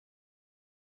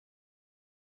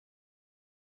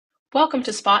Welcome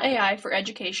to Spot AI for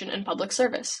Education and Public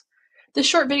Service. This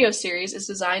short video series is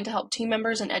designed to help team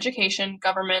members in education,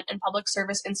 government, and public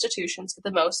service institutions get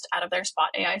the most out of their Spot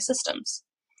AI systems.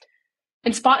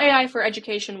 In Spot AI for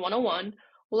Education 101,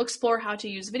 we'll explore how to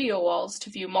use video walls to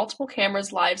view multiple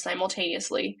cameras live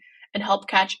simultaneously and help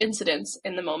catch incidents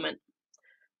in the moment.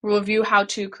 We'll review how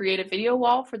to create a video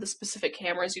wall for the specific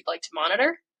cameras you'd like to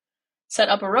monitor, set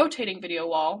up a rotating video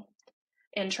wall,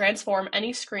 and transform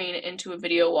any screen into a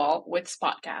video wall with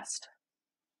Spotcast.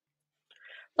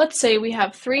 Let's say we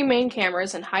have 3 main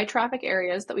cameras in high traffic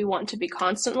areas that we want to be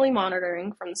constantly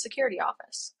monitoring from the security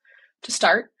office. To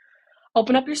start,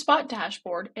 open up your Spot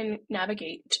dashboard and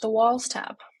navigate to the Walls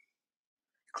tab.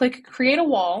 Click Create a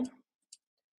Wall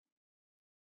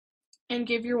and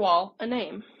give your wall a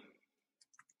name.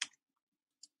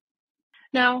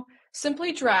 Now,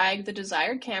 simply drag the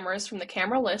desired cameras from the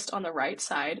camera list on the right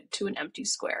side to an empty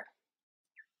square.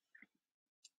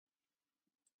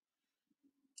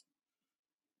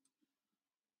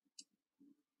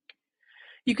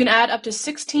 You can add up to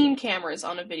 16 cameras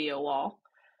on a video wall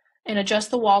and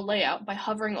adjust the wall layout by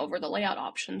hovering over the layout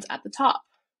options at the top.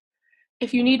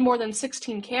 If you need more than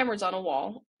 16 cameras on a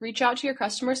wall, reach out to your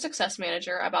customer success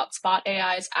manager about Spot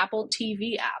AI's Apple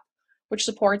TV app, which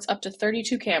supports up to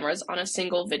 32 cameras on a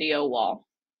single video wall.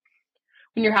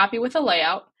 When you're happy with the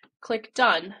layout, click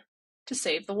Done to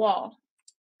save the wall.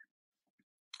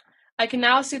 I can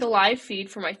now see the live feed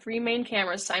for my 3 main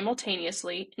cameras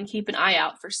simultaneously and keep an eye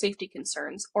out for safety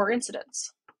concerns or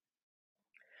incidents.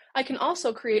 I can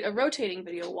also create a rotating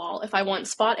video wall if I want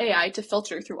Spot AI to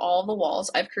filter through all of the walls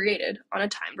I've created on a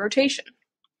timed rotation.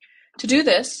 To do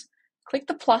this, click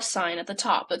the plus sign at the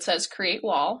top that says Create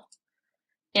Wall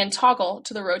and toggle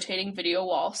to the rotating video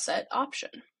wall set option.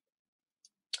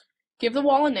 Give the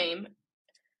wall a name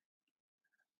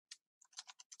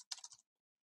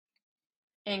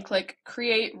and click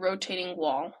Create Rotating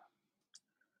Wall.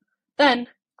 Then,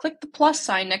 click the plus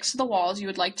sign next to the walls you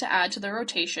would like to add to the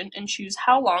rotation and choose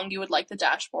how long you would like the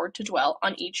dashboard to dwell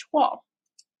on each wall.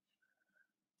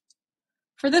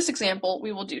 For this example,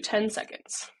 we will do 10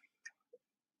 seconds.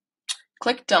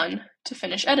 Click Done to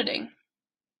finish editing.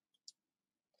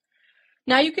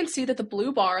 Now you can see that the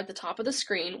blue bar at the top of the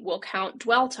screen will count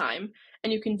dwell time,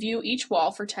 and you can view each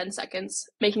wall for 10 seconds,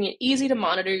 making it easy to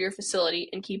monitor your facility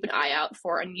and keep an eye out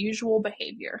for unusual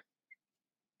behavior.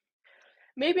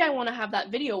 Maybe I want to have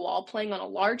that video wall playing on a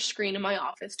large screen in my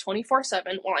office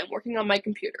 24/7 while I'm working on my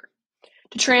computer.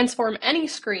 To transform any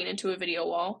screen into a video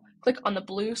wall, click on the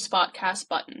blue Spotcast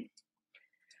button.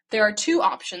 There are 2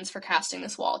 options for casting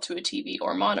this wall to a TV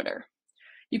or monitor.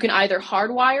 You can either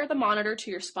hardwire the monitor to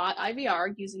your Spot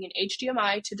IVR using an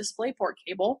HDMI to DisplayPort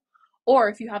cable, or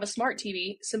if you have a smart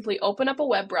TV, simply open up a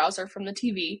web browser from the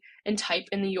TV and type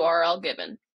in the URL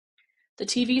given. The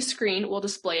TV screen will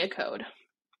display a code.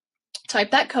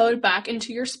 Type that code back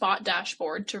into your Spot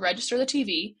dashboard to register the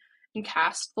TV and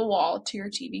cast the wall to your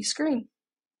TV screen.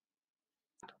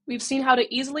 We've seen how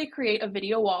to easily create a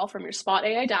video wall from your Spot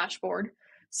AI dashboard,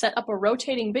 set up a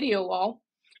rotating video wall,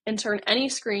 and turn any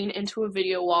screen into a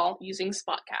video wall using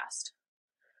Spotcast.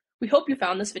 We hope you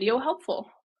found this video helpful.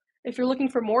 If you're looking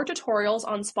for more tutorials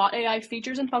on Spot AI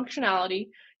features and functionality,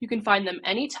 you can find them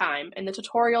anytime in the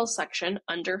tutorials section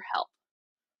under Help.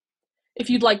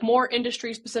 If you'd like more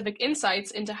industry-specific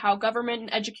insights into how government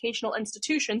and educational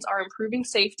institutions are improving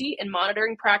safety and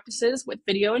monitoring practices with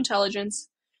video intelligence,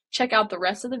 check out the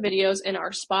rest of the videos in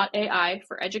our Spot AI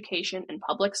for Education and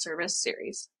Public Service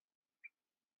series.